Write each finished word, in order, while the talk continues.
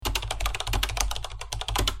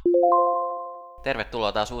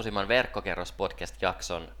Tervetuloa taas uusimman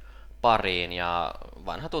Verkkokerros-podcast-jakson pariin ja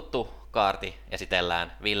vanha tuttu kaarti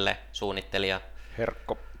esitellään. Ville, suunnittelija.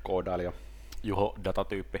 Herkko, koodailija. Juho,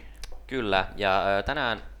 datatyyppi. Kyllä, ja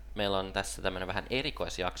tänään meillä on tässä tämmöinen vähän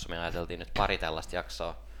erikoisjakso. Me ajateltiin nyt pari tällaista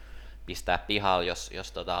jaksoa pistää pihalle, jos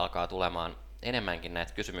alkaa tulemaan enemmänkin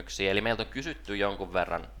näitä kysymyksiä. Eli meiltä on kysytty jonkun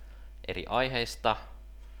verran eri aiheista,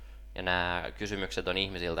 ja nämä kysymykset on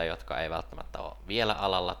ihmisiltä, jotka ei välttämättä ole vielä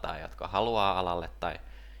alalla tai jotka haluaa alalle tai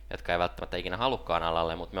jotka ei välttämättä ikinä halukkaan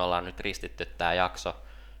alalle, mutta me ollaan nyt ristitty tämä jakso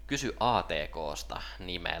Kysy ATKsta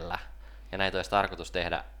nimellä. Ja näitä olisi tarkoitus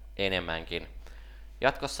tehdä enemmänkin.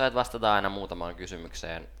 Jatkossa et vastata aina muutamaan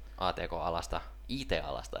kysymykseen ATK-alasta,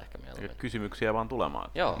 IT-alasta ehkä mieluummin. Kysymyksiä vaan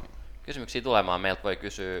tulemaan. Joo, kysymyksiä tulemaan. Meiltä voi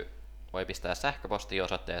kysyä, voi pistää sähköpostia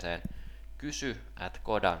osoitteeseen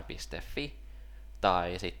kysy@kodan.fi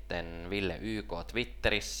tai sitten Ville YK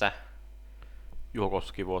Twitterissä. Juho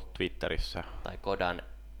Koskivuo Twitterissä. Tai Kodan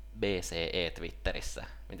BCE Twitterissä.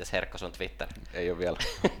 Mitäs Herkko sun Twitter? Ei ole vielä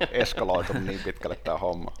eskaloitunut niin pitkälle tää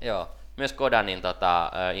homma. Joo, myös Kodanin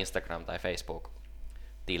Instagram- tai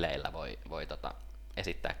Facebook-tileillä voi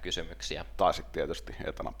esittää kysymyksiä. Tai sitten tietysti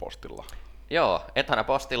etänä postilla. Joo, etänä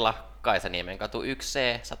postilla Kaisaniemen katu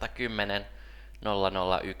 1C 110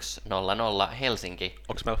 001 00 Helsinki.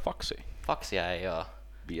 Onko meillä faksi? Faksia ei ole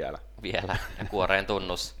Vielä. Ja kuoreen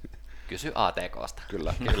tunnus. Kysy ATKsta.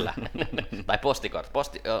 Kyllä. Kyllä. Tai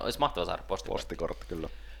postikortti. Olisi mahtavaa saada postikortti. Postikortti, kyllä.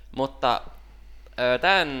 Mutta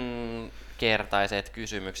tämän kertaiset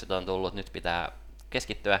kysymykset on tullut. Nyt pitää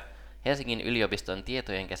keskittyä Helsingin yliopiston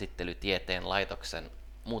tietojen käsittelytieteen laitoksen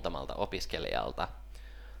muutamalta opiskelijalta.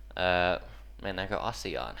 Mennäänkö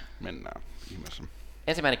asiaan? Mennään ihmeessä.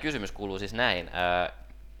 Ensimmäinen kysymys kuuluu siis näin.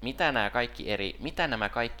 Mitä nämä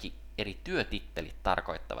kaikki eri työtittelit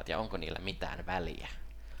tarkoittavat ja onko niillä mitään väliä?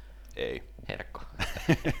 Ei. Herkko.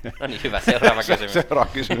 No niin, hyvä. Seuraava kysymys.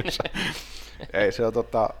 Seuraava kysymys. Ei, se on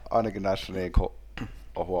ainakin näissä niinku,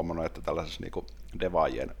 on huomannut, että tällaisissa niinku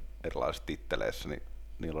devaajien erilaisissa titteleissä, niin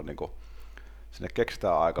niillä on niinku, sinne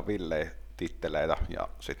keksitään aika villejä titteleitä ja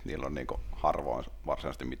sitten niillä on niinku harvoin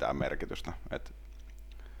varsinaisesti mitään merkitystä. Et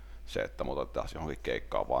se, että mut otettaisiin johonkin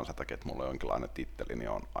keikkaan vaan sen takia, että mulla on jonkinlainen titteli, niin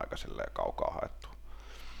on aika silleen kaukaa haettu.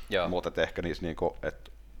 Mutta ehkä niissä niinku,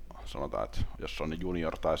 että sanotaan, että jos on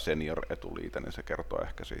junior tai senior etuliite, niin se kertoo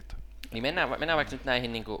ehkä siitä. Niin mennään vaikka nyt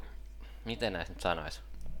näihin, niinku, miten näistä nyt sanoisi,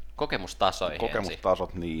 kokemustasoihin.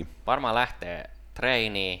 Kokemustasot, niin. Varmaan lähtee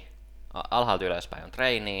trainee, alhaalta ylöspäin on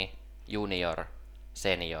trainee, junior,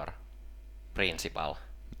 senior, principal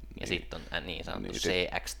ja sitten on niin sanottu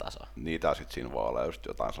CX-taso. Niitä sitten siinä voi olla just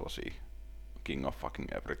jotain sellaisia king of fucking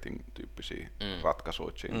everything -tyyppisiä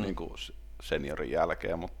ratkaisuja siinä niinku seniorin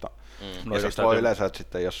jälkeen, mutta ja sitten voi yleensä, että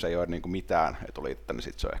sitten jos ei ole niinku mitään etuliittä, niin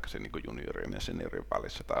sitten se on ehkä se niinku juniorin ja seniorin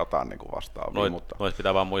välissä tai jotain niinku vastaavia. Noit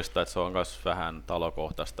pitää vaan muistaa, että se on myös vähän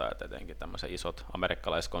talokohtaista, että etenkin tämmöiset isot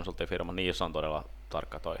amerikkalaiskonsulttifirmat, niissä on todella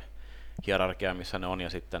tarkka toi hierarkia, missä ne on, ja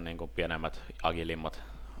sitten niinku pienemmät, agilimmat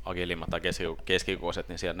tai keskikokoiset,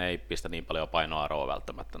 niin siellä ne ei pistä niin paljon painoarvoa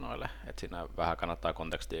välttämättä noille, että siinä vähän kannattaa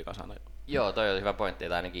kontekstia kasana. Joo, toi on hyvä pointti,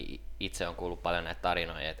 että ainakin itse on kuullut paljon näitä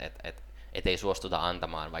tarinoja, että ei suostuta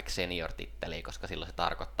antamaan vaikka senior-titteliä, koska silloin se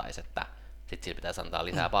tarkoittaisi, että sit sillä pitäisi antaa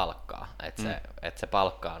lisää palkkaa, että se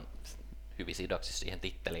palkka on hyvin sidoksissa siihen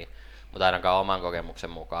titteliin, mutta ainakaan oman kokemuksen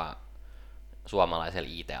mukaan suomalaisella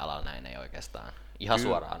IT-alalla näin ei oikeastaan ihan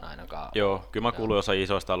suoraan ainakaan. Joo, kyllä mä kuulun jossain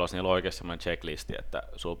isoista aloissa, niillä on oikeasti semmoinen checklisti, että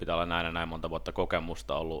sulla pitää olla näin monta vuotta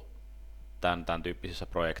kokemusta ollut tämän tyyppisissä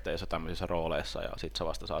projekteissa, tämmöisissä rooleissa, ja sit sä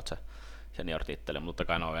vasta saat se senior-titteli, mutta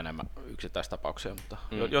kai ne on enemmän yksittäistapauksia, mutta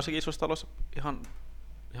jossakin isossa talossa ihan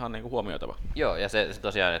niin kuin huomioitava. Joo, ja se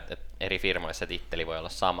tosiaan, että eri firmoissa se titteli voi olla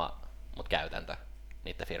sama, mutta käytäntö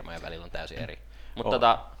niiden firmojen välillä on täysin eri.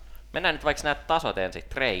 Mutta mennään nyt vaikka nämä tasot ensin,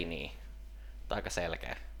 trainee, aika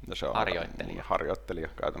selkeä, no se on harjoittelija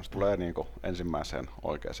käytännössä tulee niin kuin ensimmäiseen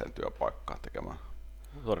oikeaan työpaikkaan tekemään.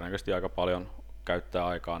 Todennäköisesti aika paljon käyttää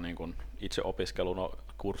aikaa niin kuin itse opiskelun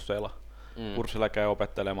kursseilla. Kurssilla käy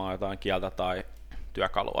opettelemaan jotain kieltä tai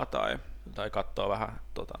työkalua tai katsoo vähän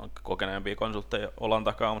kokeneempia konsultteja olan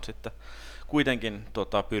takaa, mutta sitten kuitenkin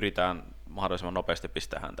pyritään mahdollisimman nopeasti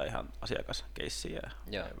pistää häntä ihan asiakaskeissiin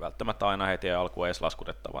ja välttämättä aina heti alkuun edes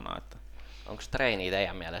laskutettavana. Että onko trainee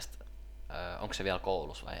teidän mielestä, onko se vielä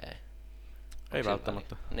koulussa vai ei? Ei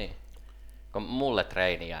välttämättä. Niin. Kun mulle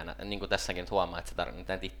trainee aina, niin kuin tässäkin huomaa, että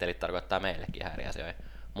nämä tittelit tarkoittaa meillekin ihan eri asioita.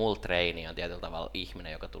 Mulla trainee on tietyllä tavalla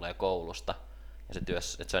ihminen, joka tulee koulusta, ja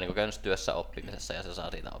se on niin käynyt työssä oppimisessa, ja se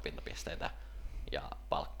saa siitä opintopisteitä ja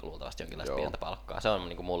luultavasti jonkinlaista pientä palkkaa. Se on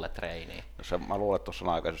niin mulle trainee. Mä luulen, että tuossa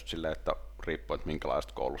on aika just silleen, että riippuu, että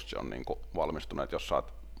minkälaista koulusta se on niin valmistunut. Jos sä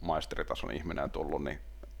oot maisteritason ihminen tullut, niin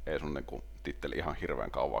ei sun niinku titteli ihan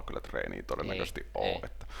hirveän kauan kyllä treeniä todennäköisesti ole.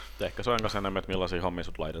 Että ehkä se on myös enemmän, että millaisia hommia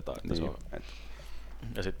sut laitetaan. Että niin, se on.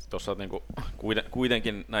 Ja sitten tuossa niinku,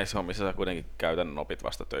 kuitenkin näissä hommissa sä kuitenkin käytännön opit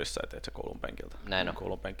vasta töissä, et sä koulun penkiltä. Näin on.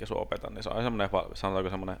 Koulun penkki sun opeta, niin se on semmoinen, sanotaanko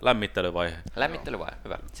semmoinen lämmittelyvaihe. Lämmittelyvaihe,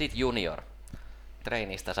 hyvä. Sitten junior.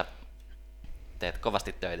 Treenistä sä teet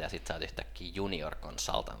kovasti töitä ja sit sä oot yhtäkkiä junior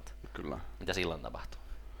consultant. kyllä. Mitä silloin tapahtuu?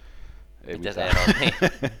 Ei Miten se mitään. ero?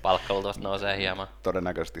 Niin, palkka luultavasti nousee hieman.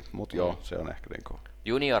 Todennäköisesti, mutta joo, se on ehkä niinku.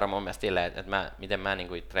 Junior on mun mielestä silleen, että miten mä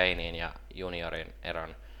niinku trainiin ja juniorin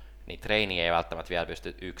eron, niin traini ei välttämättä vielä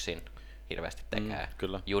pysty yksin hirveästi tekemään.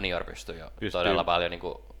 Kyllä. Junior pystyy jo Pystyy. todella paljon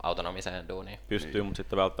niinku autonomiseen duuniin. Pystyy, mutta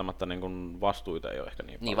sitten välttämättä niin vastuita ei ole ehkä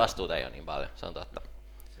niin paljon. Niin, vastuuta ei ole niin paljon, se on totta.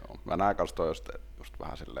 Joo. Mä näen kanssa toi just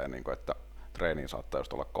vähän silleen, niinku, että treeniin saattaa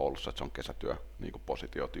just olla koulussa, että se on kesätyö niinku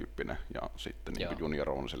positiotyyppinen ja sitten niinku junior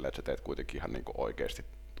on silleen, että sä teet kuitenkin ihan niinku oikeasti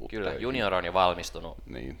Kyllä, töihin. junior on jo valmistunut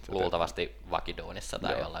Niin, luultavasti vakiduunissa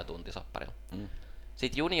tai Joo. jollain tuntisopparilla.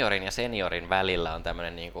 Sitten juniorin ja seniorin välillä on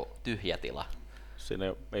tämmönen niinku tyhjä tila.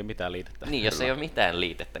 Siinä ei mitään liitettä. Niin, jos ei ole mitään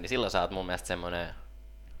liitettä, niin silloin sä oot mun mielestä semmonen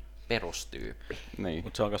perustyyppi. Niin.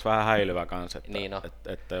 Mutta se on myös vähän häilyvä kanssa, että, Niin on.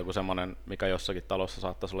 että joku semmoinen, mikä jossakin talossa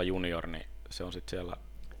saattaisi olla junior, niin se on sitten siellä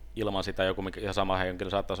ilman sitä joku, mikä ihan sama henkilö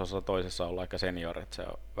saattaisi osassa toisessa olla ehkä senior, että se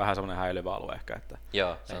on vähän semmoinen häilyvä alue ehkä, että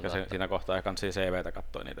Joo, se on ehkä totta. siinä kohtaa ehkä kannattaa CVtä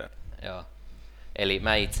katsoa niitä. Joo. Eli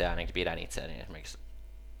mä itse ainakin pidän itseäni esimerkiksi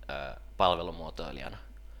palvelumuotoilijana.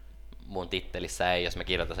 Mun tittelissä ei, jos mä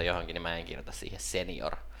kirjoitan sen johonkin, niin mä en kirjoita siihen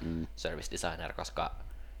senior service designer,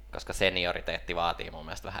 koska senioriteetti vaatii mun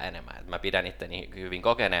mielestä vähän enemmän. Et mä pidän itteni hyvin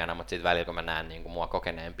kokeneena, mutta sitten välillä kun mä näen niin mua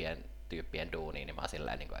kokeneempien tyyppien duunia, niin mä oon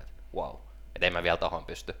silleen, niin kuin, että wow, että en mä vielä tohon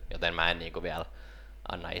pysty, joten mä en niin kuin vielä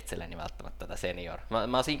anna itselleni välttämättä tätä senior.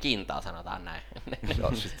 Mä oon siinä kintaa, sanotaan näin.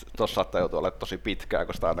 Joo, tuossa saattaa joutua olemaan tosi pitkään,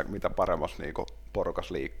 koska aina mitä paremmassa niinku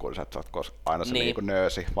porukas liikkuu, niin sä et saat aina se Niin. niinku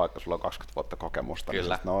nöösi, vaikka sulla on 20 vuotta kokemusta.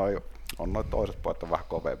 Kyllä. Niin on noin toiset pojat on vähän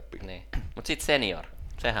kovempi. Niin. Mut sit senior,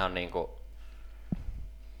 sehän on niinku,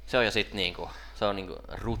 se on jo sit niinku, se on niinku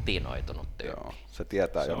rutinoitunut tyyppi. Joo, se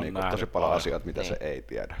tietää Se jo on niinku nähnyt tosi paljon paljon. asioita, mitä Niin. se ei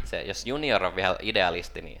tiedä. Se, jos junior on vielä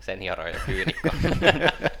idealisti, niin senior on jo kyynikko.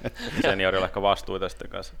 Seniorilla ehkä vastuuta sitten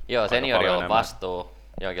kanssa. Joo, aika seniorilla paljon on enemmän. vastuu,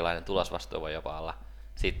 jonkinlainen tulosvastuu voi jopa olla.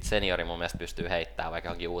 Sitten seniori mun mielestä pystyy heittämään vaikka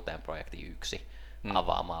johonkin uuteen projektiin yksi,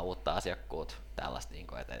 avaamaan uutta asiakkuutta, tällaista, niin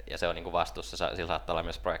kuin, ja se on niin kuin vastuussa, sillä saattaa olla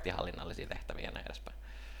myös projektihallinnallisia tehtäviä ja näin edespäin.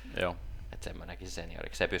 Joo. Että semmoinenkin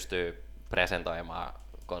senioriksi, se pystyy presentoimaan,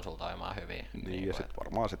 konsultoimaan hyvin. Niin, ja sitten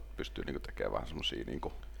varmaan pystyy niinku tekemään vähän semmosia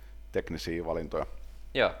niinku teknisiä valintoja.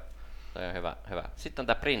 Joo, toi on hyvä. Sitten on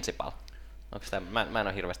tää principal. Onko tää, mä en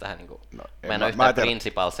ole hirveästi tähän niinku, mä en ole yhtään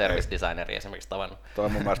principal service designeria esimerkiksi tavannut. Toi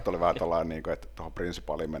mun mielestä oli vähän tällainen, niinku, että tuohon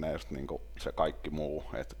principaliin menee just niinku se kaikki muu,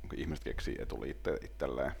 että ihmiset keksii etuliitteet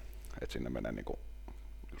itselleen, että sinne menee niinku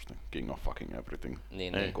just niin king of fucking everything.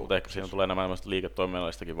 Niin, Ei, niin. mutta ehkä siinä tulee enemmän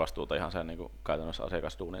liiketoiminnallistakin vastuuta ihan sen niin käytännössä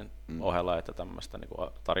asiakasduunin ohella, että tämmöistä niin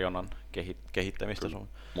tarjonnan kehittämistä sun.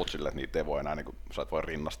 Mut sille, että niitä ei voi enää, niinku, sä et voi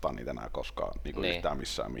rinnastaa niitä enää koskaan niinku Niin. yhtään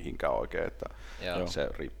missään mihinkään oikein, että Joo. se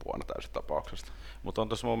riippuu aina täysin tapauksesta. Mutta on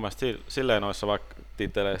tuossa mun mielestä silleen noissa vaikka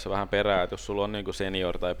titteleissä vähän perää, että jos sulla on niin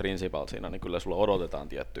senior tai principal siinä, niin kyllä sulla odotetaan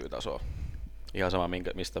tiettyä tasoa. Ihan sama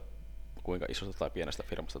mistä kuinka isosta tai pienestä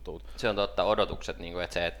firmasta tuut. Se on totta, odotukset, niin kuin,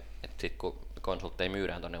 että se, että sit kun konsultteja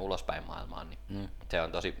myydään tuonne ulospäin maailmaan, niin se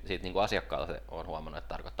on tosi, siitä niin kuin asiakkaalla se on huomannut, että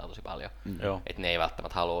tarkoittaa tosi paljon. Joo. Että ne ei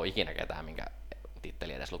välttämättä halua ikinä ketään, minkä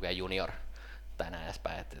titteli edes lukee junior tai näin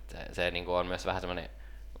edespäin. Se niin kuin on myös vähän semmoinen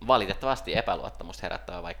valitettavasti epäluottamusta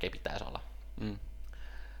herättävä, vaikka ei pitäisi olla.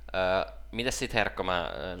 Mites sit Herkko,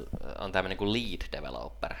 on tämmöinen kuin lead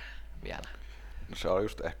developer vielä? No se on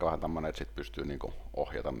just ehkä vähän tämmönen, että sit pystyy niinku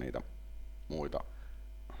ohjata niitä muita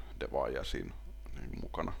devaajia siinä niinku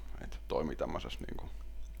mukana, että toimii tämmöisessä niinku,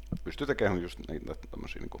 pystyy tekemään just niitä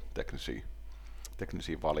tämmöisiä niinku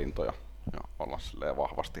teknisiä valintoja ja olla silleen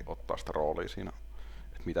vahvasti ottaa sitä roolia siinä,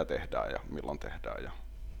 että mitä tehdään ja milloin tehdään ja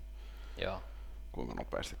Joo. kuinka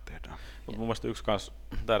nopeasti tehdään. Mutta mun mielestä yksi kans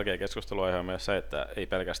tärkeä keskusteluaihe on myös se, että ei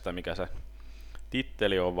pelkästään mikä se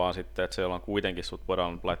titteli on, vaan sitten, että siellä on kuitenkin sut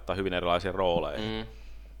voidaan laittaa hyvin erilaisiin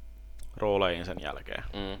rooleihin sen jälkeen.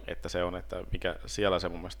 Että se on, että mikä siellä se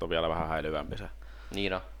mun mielestä on vielä vähän häilyvämpi se.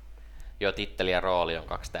 Niin on. Joo, titteli ja rooli on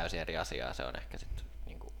kaksi täysin eri asiaa, se on ehkä sitten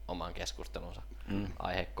niinku oman keskustelunsa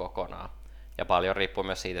aihe kokonaan. Ja paljon riippuu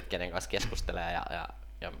myös siitä, että kenen kanssa keskustelee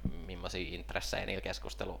ja millaisia intressejä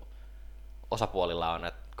niillä osapuolilla on,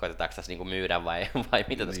 että koitetaanko tässä niinku myydä vai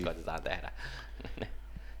mitä tässä koitetaan tehdä.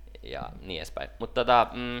 Ja niin edespäin. Mutta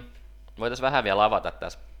voitaisiin vähän vielä avata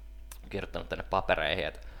tässä, kirjoittanut tänne papereihin,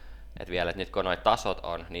 että että vielä, että nyt kun noita tasot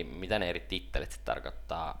on, niin mitä ne eri tittelit sit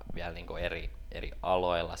tarkoittaa vielä niinku eri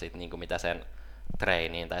aloilla, sit niinku mitä sen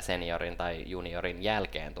trainiin tai seniorin tai juniorin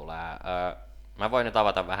jälkeen tulee. Mä voin nyt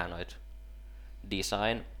avata vähän noita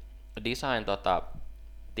design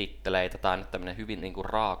titteleitä. Tää on nyt tämmönen hyvin niinku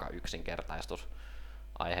raaka yksinkertaistus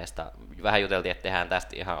aiheesta. Vähän juteltiin, että tehdään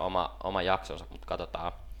tästä ihan oma jaksonsa, mutta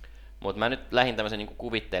katsotaan. Mutta mä nyt lähdin tämmöisen niinku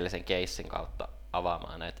kuvitteellisen keissin kautta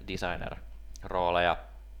avaamaan näitä designer-rooleja.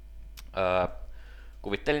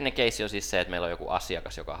 Kuvitteellinen keissi on siis se, että meillä on joku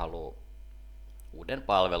asiakas, joka haluaa uuden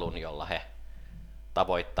palvelun, jolla he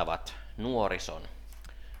tavoittavat nuorisoa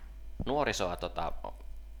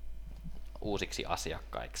uusiksi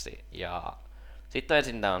asiakkaiksi. Ja sitten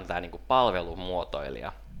ensin on tämä niinku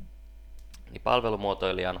palvelumuotoilija. Niin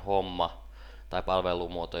palvelumuotoilijan homma tai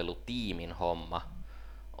palvelumuotoilutiimin homma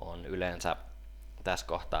on yleensä tässä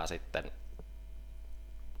kohtaa sitten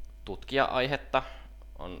tutkia aihetta,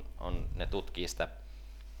 ne tutkii sitä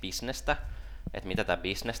bisnestä, että mitä tämä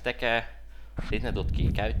business tekee, sitten ne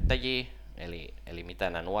tutkii käyttäjiä, eli mitä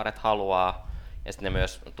nämä nuoret haluaa, ja sitten ne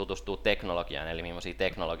myös tutustuu teknologiaan, eli millaisia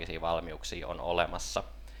teknologisia valmiuksia on olemassa.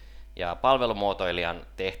 Ja palvelumuotoilijan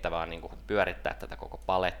tehtävä on niin kuin pyörittää tätä koko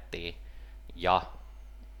palettia, ja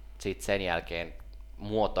sitten sen jälkeen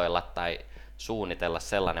muotoilla tai suunnitella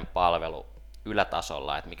sellainen palvelu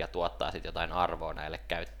ylätasolla, että mikä tuottaa sitten jotain arvoa näille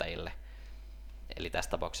käyttäjille. Eli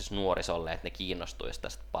tässä tapauksessa nuorisolle, että ne kiinnostuisi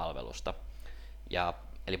tästä palvelusta.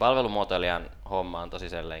 Eli palvelumuotoilijan homma on tosi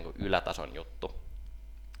sellainen niin kuin ylätason juttu.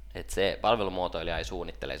 Että se palvelumuotoilija ei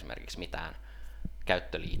suunnittele esimerkiksi mitään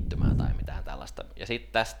käyttöliittymää tai mitään tällaista. Ja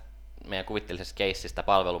sitten tästä meidän kuvitteellisesta keissistä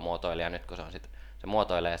palvelumuotoilija, nyt kun se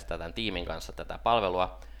muotoilee sitä tämän tiimin kanssa tätä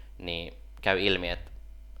palvelua, niin käy ilmi, että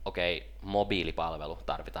okei, mobiilipalvelu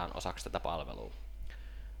tarvitaan osaksi tätä palvelua.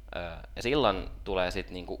 Ja silloin tulee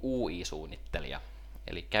sitten niinku UI-suunnittelija,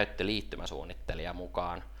 eli käyttöliittymäsuunnittelija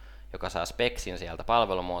mukaan, joka saa speksin sieltä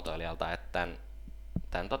palvelumuotoilijalta, että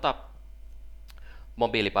tämän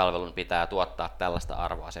mobiilipalvelun pitää tuottaa tällaista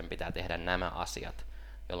arvoa, sen pitää tehdä nämä asiat,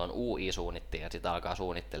 jolloin UI-suunnittelija sitten alkaa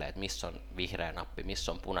suunnittelemaan, että missä on vihreä nappi,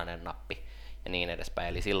 missä on punainen nappi ja niin edespäin.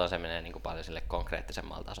 Eli silloin se menee niin kuin paljon sille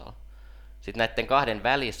konkreettisemmalla tasolla. Sitten näiden kahden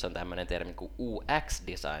välissä on tämmöinen termi kuin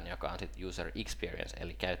UX-design, joka on sitten user experience,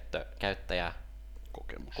 eli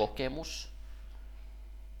käyttäjäkokemus.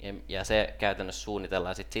 Ja se käytännössä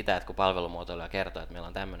suunnitellaan sitten sitä, että kun palvelumuotoilija kertoo, että meillä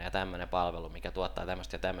on tämmöinen ja tämmöinen palvelu, mikä tuottaa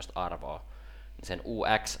tämmöistä ja tämmöistä arvoa, niin sen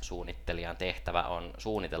UX-suunnittelijan tehtävä on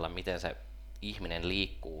suunnitella, miten se ihminen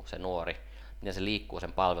liikkuu, se nuori, miten se liikkuu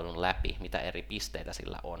sen palvelun läpi, mitä eri pisteitä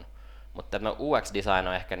sillä on. Mutta tämä UX-design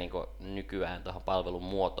on ehkä niinku nykyään tuohon palvelun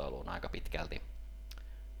muotoiluun aika pitkälti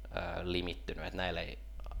limittynyt. Et näillä ei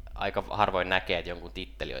aika harvoin näkee, että jonkun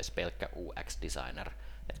titteli olisi pelkkä UX-designer.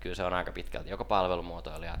 Et kyllä se on aika pitkälti joko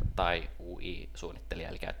palvelumuotoilija tai UI-suunnittelija,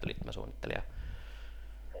 eli käyttöliittymäsuunnittelija.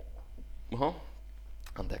 Oho,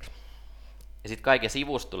 anteeksi. Ja sitten kaiken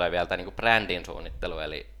sivusta tulee vielä tämä niinku brändin suunnittelu,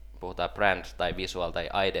 eli puhutaan brand tai visual tai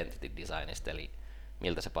identity designista, eli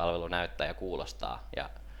miltä se palvelu näyttää ja kuulostaa. Ja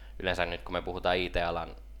yleensä nyt kun me puhutaan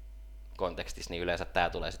IT-alan kontekstissa, niin yleensä tämä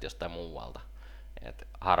tulee sitten jostain muualta. Et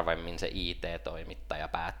harvemmin se IT-toimittaja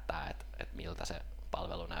päättää, että miltä se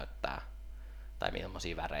palvelu näyttää tai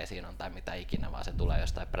millaisia värejä siinä on tai mitä ikinä, vaan se tulee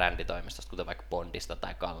jostain bränditoimistosta, kuten vaikka Bondista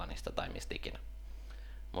tai Kallanista tai mistä ikinä.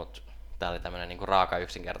 Mutta tämä oli tämmöinen niinku raaka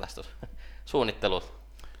yksinkertaistus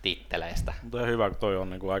suunnittelutitteleistä. Mutta hyvä, kun toi on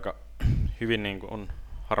niinku aika hyvin niinku on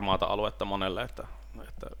harmaata aluetta monelle, että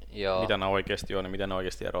mitä ne oikeasti on ja miten ne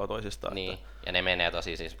oikeasti eroavat toisistaan. Niin, että ja ne menee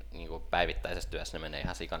tosi siis niinku päivittäisessä työssä, ne menee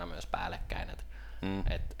ihan sikana myös päällekkäin.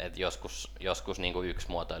 Et joskus niinku yksi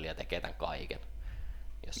muotoilija tekee tämän kaiken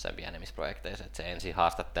jossain pienemmissä projekteissa. Et se ensin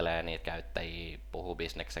haastattelee niitä käyttäjiä, puhuu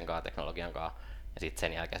bisneksen kanssa, teknologian kanssa, ja sitten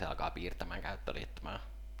sen jälkeen se alkaa piirtämään käyttöliittymää.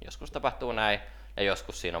 Joskus tapahtuu näin, ja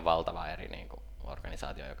joskus siinä on valtava eri niinku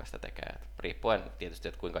organisaatio, joka sitä tekee. Et riippuen tietysti,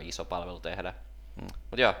 että kuinka iso palvelu tehdään.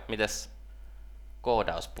 Mutta joo, mites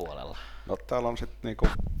koodauspuolella? No täällä on sitten niinku,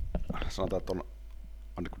 sanotaan, että on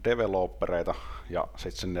niinku developereita, ja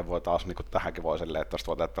sitten sinne voi taas niinku tähänkin voi silleen, että tästä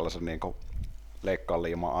voi tehdä tällaisen niinku leikkaa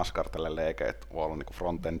liimaa askartelle leike, että voi olla niinku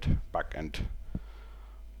frontend, backend,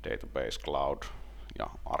 database, cloud ja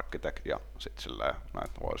architect, ja sitten silleen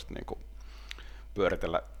näitä voi sitten niinku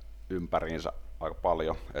pyöritellä ympäriinsä aika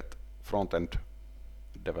paljon, että frontend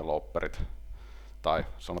developerit tai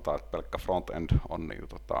sanotaan, että pelkkä frontend on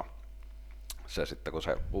niinku se sitten, kun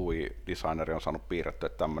se UI-designeri on saanut piirrettyä,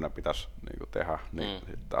 että tämmöinen pitäisi niinku tehdä, niin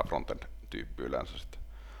tämä frontend-tyyppi yleensä sitten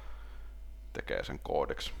tekee sen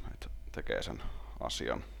koodiksi, että tekee sen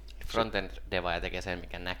asian. Frontend-devaaja tekee sen,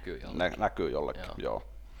 mikä näkyy jollekin. Näkyy jollekin, joo.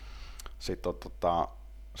 Sitten on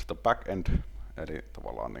sitten on back-end, eli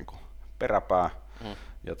tavallaan niinku peräpää,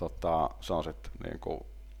 ja se on sitten niinku,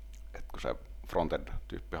 että kun se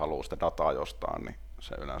frontend-tyyppi haluaa sitä dataa jostain, niin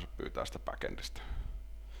se yleensä pyytää sitä backendista.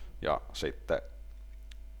 Ja sitten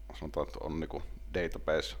sanotaan, että on niinku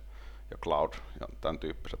database ja cloud ja tämän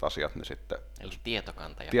tyyppiset asiat, niin sitten eli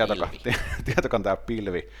tietokanta ja pilvi. tietokanta ja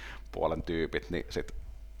pilvipuolen tyypit, niin sitten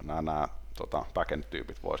nämä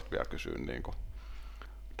backend-tyypit voisit vielä kysyä niinku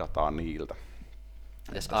dataa niiltä.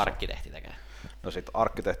 Mites arkkitehti tekee? No sitten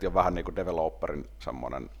arkkitehti on vähän niinku developerin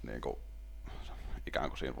semmoinen, niinku, ikään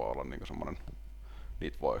kuin siinä voi olla niinku semmoinen,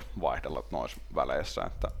 niitä voi vaihdella noissa väleissä,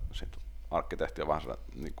 että sit arkkitehti on vähän se,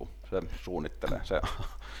 niinku, se suunnittelee,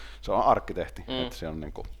 se on arkkitehti, että se on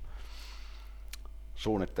niinku,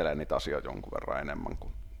 suunnittelee niitä asioita jonkun verran enemmän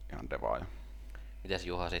kuin ihan devaaja. Mites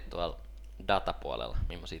Juha sit tuolla datapuolella,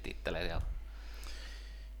 millaisia titteleitä siellä?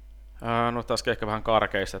 No tässä ehkä vähän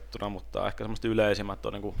karkeistettuna, mutta ehkä semmoista yleisimmät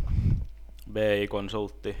on niinku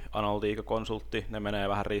BI-konsultti, analytiikkakonsultti, ne menee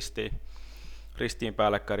vähän ristiin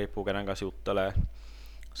päällekkäin, riippuu kenen kanssa juttelee.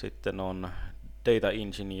 Sitten on data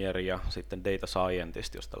engineer ja sitten data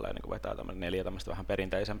scientist, jos tälleen niin vetää 4 tämmöistä vähän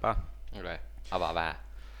perinteisempää. Okei, avaa vähän.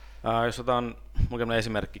 Jos otan mulla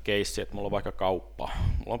esimerkki keissi, että mulla on vaikka kauppa,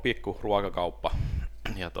 mulla on pikku ruokakauppa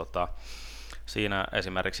ja siinä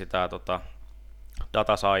esimerkiksi tämä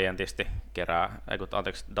data scientisti kerää,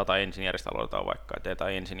 data engineeristä aloitetaan vaikka, että data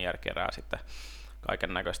engineer kerää sitten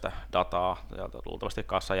kaiken näköistä dataa, luultavasti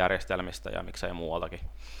kassajärjestelmistä ja miksei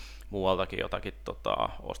muualtakin jotakin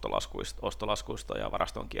ostolaskuista ja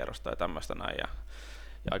varastonkierrosta ja tämmöistä näin. Ja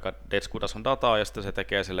aika detskutas dataa ja sitten se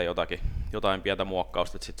tekee sille jotain pientä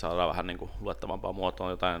muokkausta, että sitten saadaan vähän niin kuin luettavampaa muotoa,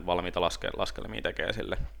 jotain valmiita laskelmia tekee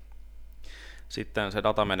sille. Sitten se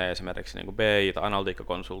data menee esimerkiksi niin kuin BI- tai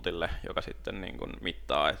analytiikkakonsultille, joka sitten niin kuin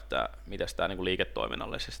mittaa, että miten tämä niin kuin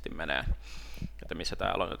liiketoiminnallisesti menee, että missä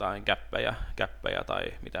täällä on jotain käppejä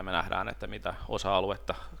tai mitä me nähdään, että mitä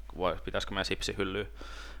osa-aluetta, pitäisikö meidän sipsihyllyä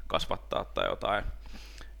kasvattaa tai jotain.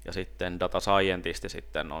 Ja sitten data scientist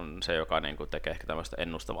sitten on se, joka niin kuin tekee ehkä tämmöistä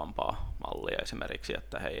ennustavampaa mallia esimerkiksi,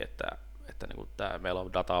 että hei, että niin kuin meillä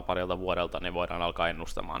on dataa parilta vuodelta, niin voidaan alkaa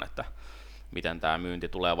ennustamaan, että miten tämä myynti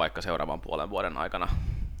tulee vaikka seuraavan puolen vuoden aikana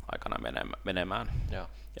menemään. Joo.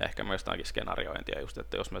 Ja ehkä myös jotakin skenaariointia, just,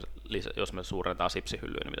 että jos me suurennetaan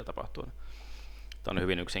sipsihyllyä, niin mitä tapahtuu. Tämä on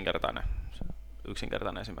hyvin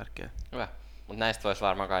yksinkertainen esimerkki. Hyvä, mutta näistä voisi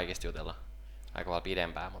varmaan kaikista jutella aika paljon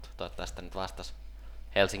pidempään, mutta toivottavasti nyt vastasi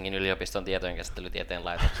Helsingin yliopiston tietojenkäsittelytieteen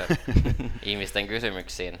laitoksen ihmisten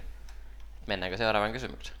kysymyksiin. Mennäänkö seuraavaan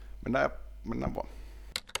kysymykseen? Mennään vaan.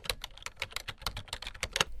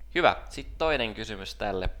 Hyvä. Sitten toinen kysymys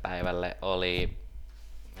tälle päivälle oli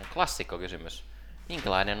klassikkokysymys.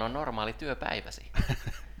 Minkälainen on normaali työpäiväsi?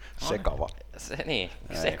 Sekava.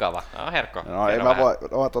 Sekava. Herkko. No ei mä voi,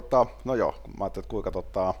 no joo, mä ajattelin,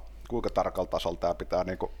 että kuinka tarkalla tasolla tää pitää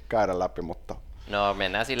niinku käydä läpi, mutta... No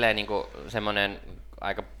mennään silleen niinku semmonen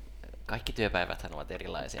aika, kaikki työpäiväthän ovat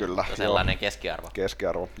erilaisia. Kyllä, sellainen keskiarvo.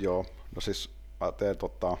 Keskiarvo, joo. No siis mä teen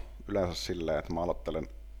yleensä silleen, että mä aloittelen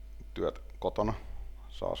työt kotona,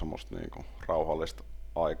 saa semmoista niinku rauhallista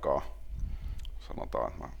aikaa. Sanotaan,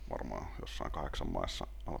 että mä varmaan jossain 8 maissa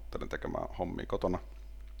aloittelen tekemään hommia kotona.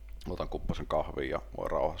 Otan kupposen kahvia ja voi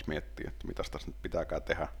rauhassa miettiä, että mitä tässä nyt pitääkään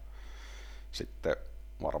tehdä. Sitten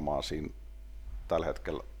varmaan siinä tällä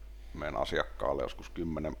hetkellä meidän asiakkaalle joskus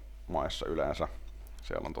 10 maissa yleensä.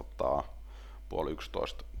 Siellä on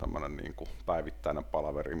 10:30 tämmöinen niin kuin päivittäinen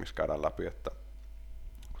palaveri, missä käydään läpi, että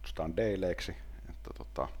kutsutaan daileiksi,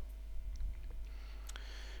 että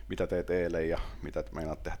mitä teet eilen ja mitä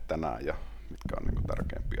meinaat tehdä tänään ja mitkä on niin kuin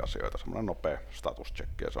tärkeimpiä asioita. Semmoinen nopea status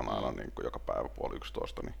check, ja se on aina niin kuin joka päivä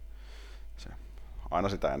 10:30, niin se aina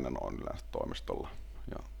sitä ennen on yleensä toimistolla.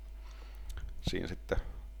 Ja siinä sitten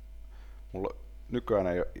mulla nykyään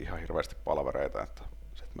ei ole ihan hirveästi palavereita, että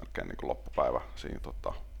sitten melkein niin kuin loppupäivä siinä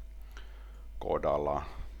koodaillaan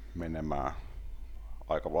menemään.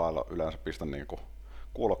 Aika lailla yleensä pistän niin kuin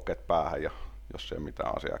kuulokkeet päähän, ja jos ei ole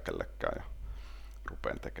mitään asiaa kellekään, ja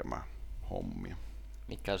rupean tekemään hommia.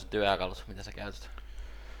 Mitkä on se työkalut, mitä sä käytät?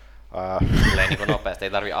 Silleen niin kuin nopeasti,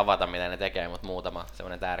 ei tarvi avata mitä ne tekee, mutta muutama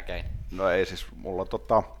semmoinen tärkein. No ei siis, mulla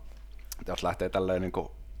on jos lähtee tälleen niin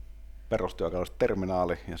kuin perustyökalusta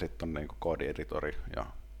terminaali ja sitten on niin kuin koodieditori ja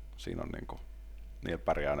siinä on niin kuin, niillä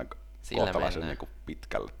pärjää aina kohtalaisen niin kuin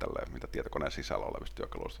pitkälle tälleen, mitä tietokoneen sisällä olevista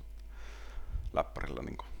työkaluista läppärillä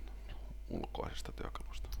niin kuin ulkoisista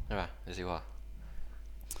työkaluista. Hyvä, siis Juha.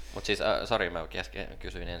 Mut siis, sori mä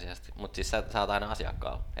kysyin ensisijaisesti, mut siis sä oot aina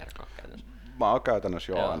asiakkaalla, Herkko, käytännössä. Mä oon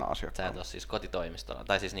käytännössä jo aina asiakkaalla. Sä et oo siis kotitoimistolla,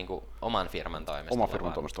 tai siis niinku oman firman toimistolla. Oman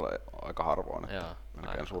firman toimistolla aika harvoin, että joo,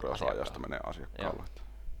 melkein suuri osa ajasta menee asiakkaalle.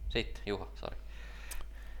 Sitten, Juha, sori.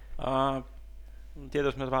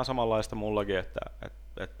 Tietysti myös vähän samanlaista mullakin, että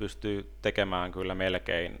pystyy tekemään kyllä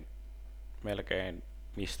melkein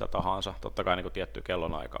mistä tahansa. Totta kai niin tiettyä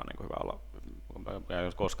kellonaikaa niin hyvä olla,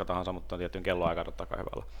 koska tahansa, mutta tiettyyn kellonaikaan totta kai hyvä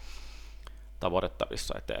olla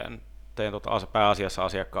tavoitettavissa. Teen pääasiassa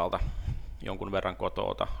asiakkaalta jonkun verran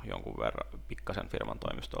kotoota, jonkun verran pikkasen firman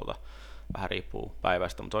toimistolta, vähän riippuu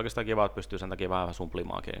päivästä, mutta se on oikeastaan kiva, että pystyy sen takia vähän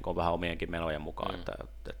sumplimaankin, niin kun on vähän omienkin menojen mukaan, että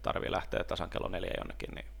tarvii lähteä tasan kello 4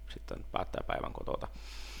 jonnekin, niin sitten päättää päivän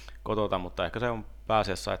kotota, mutta ehkä se on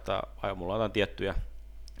pääasiassa, että mulla on jotain tiettyjä,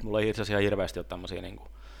 mulla ei itse asiassa ihan hirveästi ole tämmöisiä niin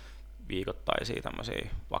viikoittaisia tämmöisiä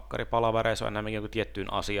vakkaripalavereja, se on enemmänkin joku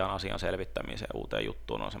tiettyyn asian selvittämiseen, uuteen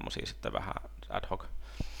juttuun on semmoisia sitten vähän ad hoc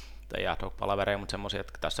palavereja, mutta semmoisia,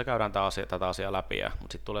 että tässä käydään tätä asiaa läpi,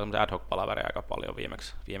 mutta sitten tulee semmoisia ad hoc palavereja aika paljon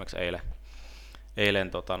viimeksi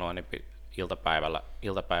eilen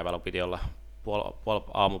iltapäivällä piti olla puoli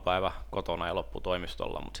aamupäivä kotona ja loppu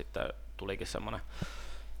toimistolla, mutta sitten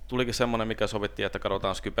tulikin semmoinen, mikä sovittiin, että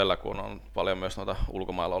katsotaan Skypellä, kun on paljon myös noita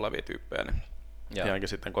ulkomailla olevia tyyppejä, niin jäänkin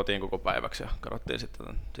sitten kotiin koko päiväksi ja katsottiin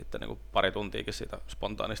sitten niin kuin pari tuntiakin siitä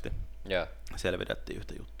spontaanisti. Selvitettiin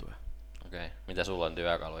yhtä juttua. Okei. Mitä sulla on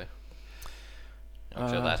työkaluja?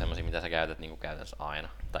 Onko jotain semmoisia, mitä sä käytät niin kuin käytännössä aina,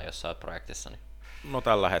 tai jos sä oot projektissa? Niin... No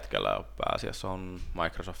tällä hetkellä pääasiassa on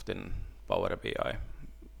Microsoftin Power BI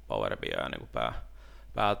niin kuin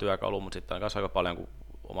päätyökalu, mutta sitten on myös aika paljon, kun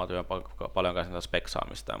oma työ on paljon kanssa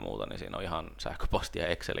speksaamista ja muuta, niin siinä on ihan sähköposti ja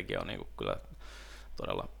Excelikin on niin kuin kyllä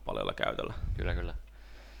todella paljolla käytöllä. Kyllä.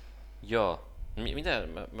 Joo. Mitä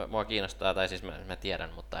mua kiinnostaa, tai siis mä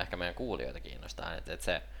tiedän, mutta ehkä meidän kuulijoita kiinnostaa, että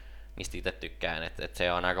se, mistä itse tykkään, että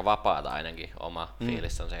se on aika vapaata ainakin, oma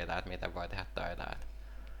fiilis on siitä, että miten voi tehdä töitä,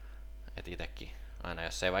 että itsekin aina,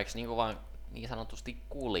 jos ei vaikka niinku vaan niin sanotusti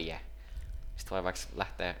kulje, sitten voi vaikka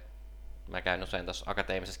lähteä, mä käyn usein tuossa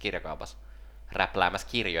akateemisessa kirjakaupassa räpläämässä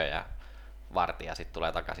kirjoja vartija, sitten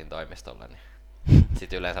tulee takaisin toimistolle, niin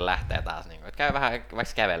sitten yleensä lähtee taas, niinku, että käy vähän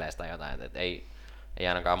vaikka kävelee sitä jotain, että ei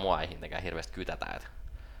ainakaan mua ei hirveästi kytätä,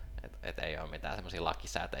 että ei ole mitään semmoisia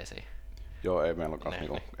lakisääteisiä. Joo, ei meillä ole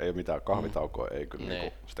niinku, ei mitään kahvitaukoa, ei kyllä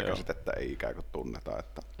niinku, sitä käsitettä ei ikään kuin tunneta,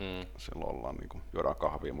 että silloin ollaan niinku, juodaan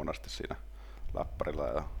kahvia monesti siinä läppärillä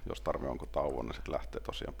ja jos tarvii jonkun tauon, niin sitten lähtee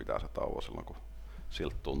tosiaan pitää se tauo silloin, kun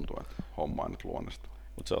siltä tuntuu, että homma ei nyt luonnistuu.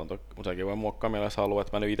 Mutta sekin voi muokkaa mielessä halua,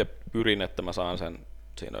 että mä nyt itse pyrin, että mä saan sen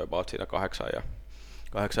siinä 8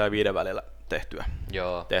 ja 5 välillä tehtyä.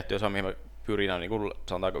 Se on mihin mä pyrin, niin kuin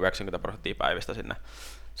sanotaanko 90% päivistä sinne.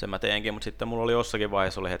 Sen mä teenkin, mutta sitten mulla oli jossakin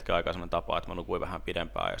vaiheessa hetken aikaa sellainen tapa, että mä nukuin vähän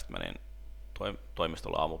pidempään ja sitten menin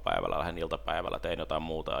toimistolla aamupäivällä, lähdin iltapäivällä, tein jotain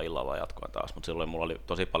muuta ja illalla jatkoin taas, mutta silloin mulla oli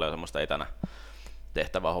tosi paljon semmoista etänä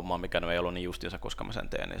tehtävää hommaa, mikä ei ollut niin justiinsa, koska mä sen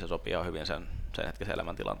teen, niin se sopii ihan hyvin sen hetkisen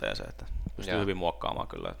elämäntilanteeseen, että pystyy hyvin muokkaamaan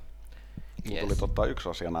kyllä. Mulla tuli yksi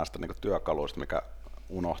asia näistä niinku työkaluista, mikä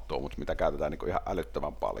unohtuu, mutta mitä käytetään niinku ihan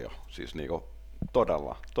älyttömän paljon, siis niinku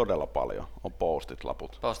todella paljon, on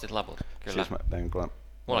post-it-laput. Post-it-laput, kyllä. Siis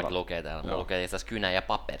Mullakin lukee täällä, mulla lukee itse asiassa kynä ja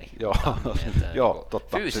paperi. Joo,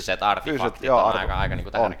 totta. Fyysiset artefaktit on aika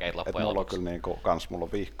niinku tärkeitä loppujen lopuksi. Mulla on kyllä niinku, mulla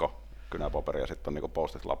on vihko, kynäpaperi ja sitten on niinku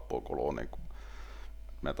post-it-lappuun kuluu niinku,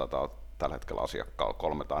 me tällä hetkellä asiakkaalla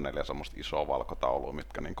 3 tai 4 semmoista isoa valkotaulua,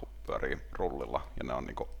 mitkä niinku pyörii rullilla ja ne on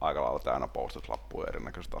niinku aika lailla täynnä post-it-lappuja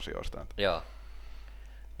erinäköisistä asioista.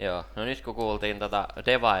 Joo, no nyt kun kuultiin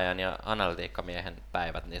devaajan ja analytiikkamiehen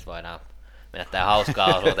päivät, niin voidaan mennä tähän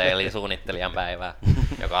hauskaa osuuteen, eli suunnittelijan päivää,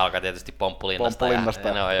 joka alkaa tietysti Pomppulinnasta.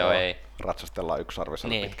 Ratsastellaan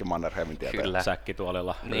yksarvisella pitkin Mannerheimin tietä. Kyllä.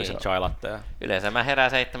 Säkkituolilla, löysin chai-latteja. Yleensä mä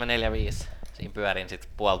herään 7:45. Siinä pyörin sit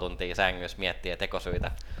puoli tuntia sängyssä miettiä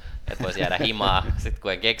tekosyitä, että voisi jäädä himaa. Sitten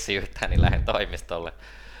kun en keksi yhtään, niin lähden toimistolle.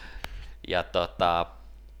 Ja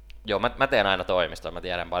joo, mä teen aina toimistolla. Mä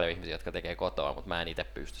tiedän paljon ihmisiä, jotka tekee kotoa, mutta mä en itse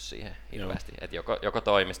pysty siihen hirveästi. Et joko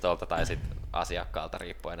toimistolta tai sit asiakkaalta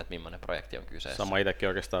riippuen, että millainen projekti on kyseessä. Sama itsekin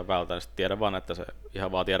oikeastaan vältän. Tiedän vaan, että se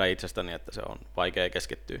ihan vaan tiedän itsestäni, että se on vaikea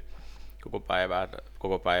keskittyä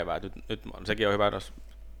koko päivää. Nyt sekin on hyvä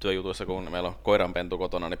työjutuissa, kun meillä on koiranpentu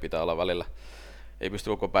kotona, niin pitää olla välillä. Ei pysty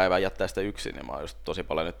koko päivää jättää sitä yksin, niin mä oon just tosi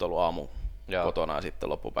paljon nyt ollut aamu kotona ja sitten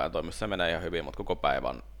loppupäivän toimistossa menee ihan hyvin, mutta koko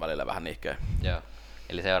päivän välillä vähän nihkeä. Joo.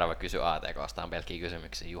 Eli seuraava kysy ATK:sta on pelkkiä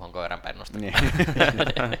kysymyksiä Juhon koiranpennusta. Niin.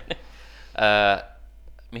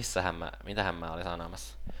 Mitähän mä olin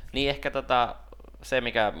sanomassa? Niin ehkä se,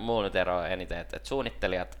 mikä mulla nyt eroaa eniten, että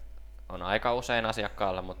suunnittelijat on aika usein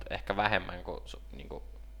asiakkaalla, mutta ehkä vähemmän kuin niinku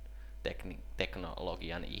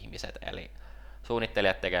teknologian ihmiset. Eli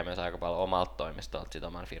suunnittelijat tekee myös aika paljon omalta toimistolta, sit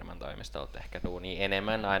oman firman toimistolta ehkä duunia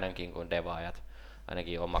enemmän ainakin kuin devaajat.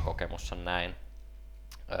 Ainakin oma kokemus on näin.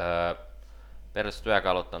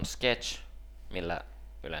 Perustyökalut on Sketch, millä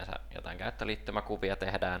yleensä jotain käyttöliittymäkuvia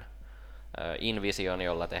tehdään. InVision,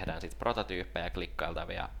 jolla tehdään sit prototyyppejä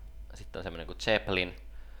klikkailtavia. Sitten on semmoinen kuin Zeppelin,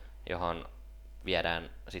 johon viedään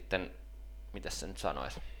sitten, miten se nyt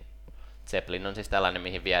sanoisi? Zeppelin on siis tällainen,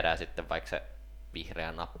 mihin viedään sitten vaikka se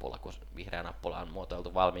vihreä nappula, kun vihreä nappula on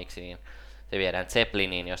muotoiltu valmiiksi, niin se viedään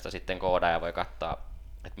Zeppeliniin, josta sitten koodaaja voi katsoa,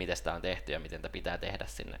 että miten sitä on tehty ja miten sitä pitää tehdä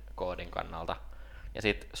sinne koodin kannalta. Ja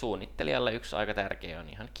sitten suunnittelijalle yksi aika tärkeä on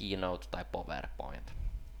ihan Keynote tai PowerPoint.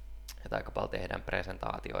 Että aika paljon tehdään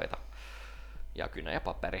presentaatioita ja kynä ja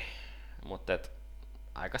paperi. Mutta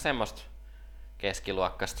aika semmoista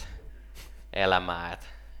keskiluokkaista elämää, että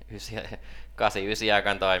 8-9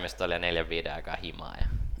 aikaan toimistolla ja 4-5 aikaa himaa ja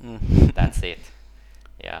that's it.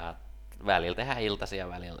 Ja välillä tehdään iltaisia,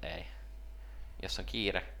 välillä ei. Jos on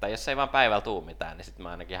kiire, tai jos ei vaan päivällä tuu mitään, niin sitten mä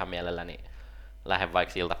ainakin ihan mielelläni lähden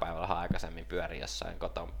vaikka iltapäivällä aikaisemmin pyöriin jossain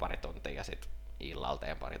kotona pari tuntia ja sitten illalla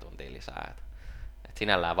teen pari tuntia lisää. Et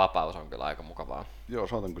sinällään vapaus on kyllä aika mukavaa. Joo,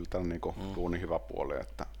 se on kyllä tämän niinku duunin hyvä puoli,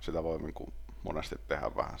 että sitä voi niinku monesti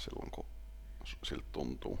tehdä vähän silloin, kun siltä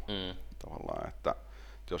tuntuu. Tavallaan, että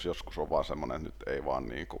jos joskus on vaan semmoinen, että nyt ei vaan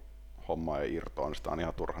niinku homma ei irtoa, niin sitä on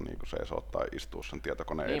ihan turha niinku seisoo tai istua sen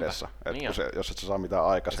tietokoneen edessä. Niin jos et sä saa mitään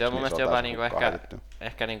aikaiseksi, se on mun niin mielestä jopa niinku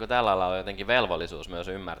Mm. niinku tällä alalla jotenkin velvollisuus myös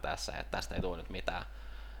ymmärtää se, että tästä ei tule nyt mitään.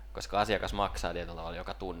 Koska asiakas maksaa tietyllä tavalla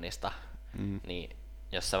joka tunnista, niin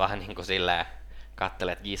jos sä vähän niinku silleen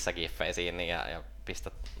kattelet gissakiffeisiin niin ja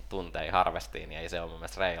pistät tunteja harvestiin, niin ei se ole mun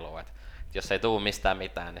mielestä reilua. Et jos ei tuu mistään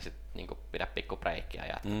mitään, niin sit niinku pidä pikku breikkiä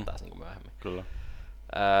ja jatka taas niinku myöhemmin. Kyllä.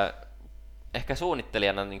 Ehkä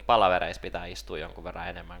suunnittelijana niin palavereissa pitää istua jonkun verran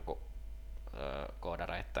enemmän kuin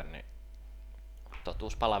koodareitten, niin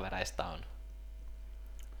totuus palavereista on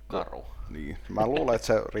karu. Niin. Mä luulen, että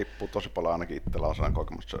se riippuu tosi paljon, ainakin itsellä on sellainen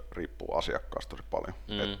kokemus, että se riippuu asiakkaasta tosi paljon.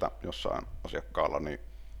 Että jossain asiakkaalla niin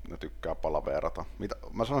ne tykkää palaveerata.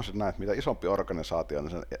 Mä sanoisin näin, että mitä isompi organisaatio,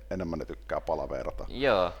 niin sen enemmän ne tykkää palaveerata.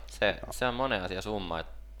 Joo, se on monen asia summa,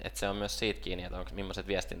 että se on myös siitä kiinni, että onko millaiset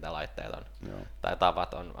viestintälaitteet on tai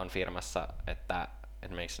tavat on firmassa, että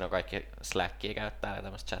esimerkiksi ne kaikki Slackia käyttää ja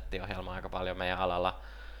tämmöistä chattiohjelmaa aika paljon meidän alalla,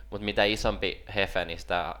 mutta mitä isompi hefe, niin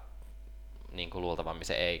sitä niin kuin luultavammin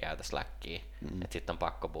se ei käytä Slackia, että sitten on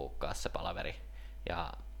pakko buukkaa se palaveri.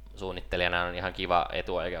 Ja suunnittelijana on ihan kiva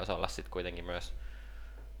etuoikeus olla sitten kuitenkin myös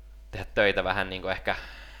tehdä töitä vähän niin kuin ehkä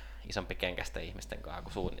isompi kenkäisten ihmisten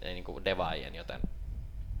kanssa kuin niin kuin devaajien, joten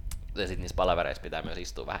sitten niissä palavereissa pitää myös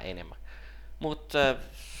istua vähän enemmän. Mutta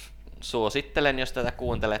suosittelen, jos tätä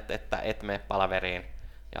kuuntelet, että et mene palaveriin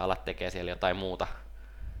ja alat tekee siellä jotain muuta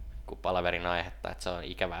kuin palaverin aihetta, että se on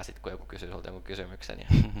ikävää sitten, kun joku kysyy sulta jonkun kysymyksen ja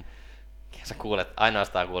sä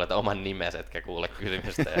ainoastaan kuulet oman nimesi, etkä kuule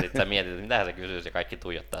kysymystä ja sitten sä mietit, että mitä se kysyy ja kaikki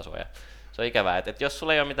tuijottaa sua. Ja se on ikävää, että jos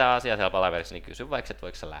sulla ei ole mitään asiaa siellä palaverissa, niin kysy vaikka, että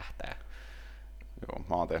voiko sä lähteä. Joo,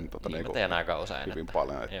 mä oon tehnyt niin mä teen aika usein, hyvin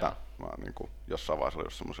paljon, että mä niinku jossain vaiheessa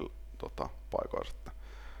oli semmoisilla paikoissa, että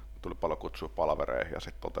tuli paljon kutsua palavereihin ja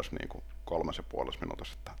sitten totesi niinku 3,5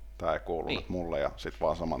 minuutissa, että tää ei kuulu nyt mulle ja sitten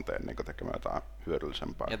vaan saman teen niinku tekemään jotain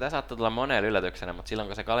hyödyllisempää. Ja tää saattaa tulla moneen yllätyksenä, mutta silloin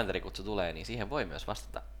kun se kalenterikutsu tulee, niin siihen voi myös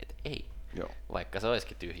vastata, että ei. Joo. Vaikka se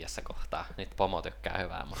olisikin tyhjässä kohtaa. Nyt pomo tykkää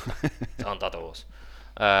hyvää, mutta se on totuus.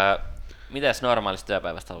 Mites normaalista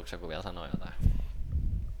työpäivästä, haluatko joku vielä sanoa jotain?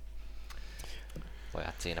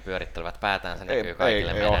 Pojat siinä pyörittelevät päätään, se näkyy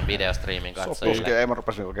kaikille meidän videostriimin katsojille. Ei mä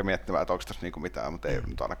rupesin oikein miettimään, että onko tässä niinku mitään, mutta ei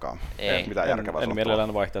nyt ainakaan mitään järkevää. En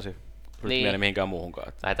mielellään vaihtaisi rytmiäni mihinkään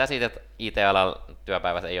muuhunkaan. Lähdetään siitä, että IT-alalla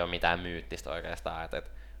työpäivässä ei ole mitään myyttistä oikeastaan. Että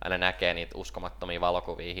aina näkee niitä uskomattomia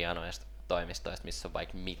valokuvia hienoista toimistoista, missä on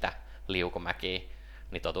vaikka mitä liukumäkiä.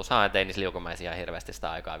 Niin totuushan on, että ei niissä liukumäisiä hirveästi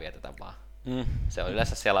sitä aikaa vietetä vaan. Se on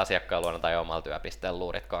yleensä siellä asiakkaan luona tai omalla työpisteellä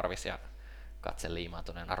luurit korvis ja katse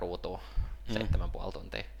liimaantuneena ruutuun 7,5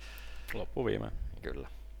 tuntia. Loppuviimein. Kyllä.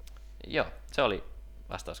 Joo, se oli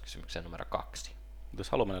vastauskysymykseen numero 2. Jos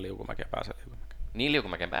haluaa mennä liukumäkeen, pääsee liukumäkeen. Niin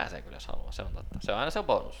liukumäkeen pääsee kyllä, jos haluaa, se on totta. Se on aina se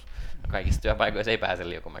bonus. Kaikissa työpaikoissa ei pääse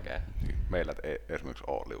liukumäkeen. Meillä ei esimerkiksi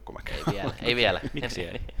ole liukumäkeä. Ei vielä. Miksi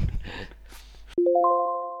ei?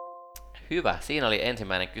 Hyvä, siinä oli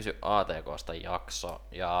ensimmäinen Kysy ATK:sta jakso.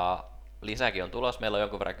 Ja lisäkin on tulos, meillä on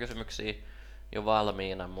jonkun verran kysymyksiä jo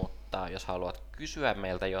valmiina, mutta jos haluat kysyä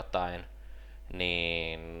meiltä jotain,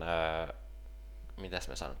 niin mitäs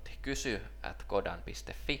me sanottiin?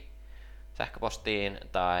 kysy@kodan.fi sähköpostiin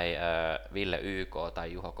tai Ville YK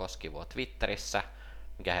tai Juho Koskivuo Twitterissä.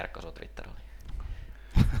 Mikä herkko sun Twitter oli?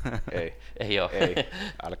 Ei oo. Ei,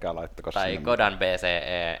 älkää laittako tai sinne. Kodan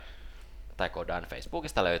BCE tai Kodan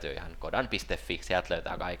Facebookista löytyy ihan kodan.fi, sieltä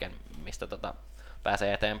löytää kaiken, mistä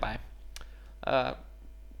pääsee eteenpäin.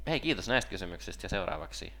 Hei, kiitos näistä kysymyksistä ja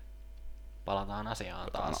seuraavaksi palataan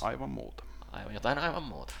asiaan taas. Aivan muuta. Jotain aivan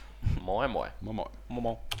muuta. Moi moi. Moi moi.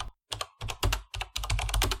 Momo.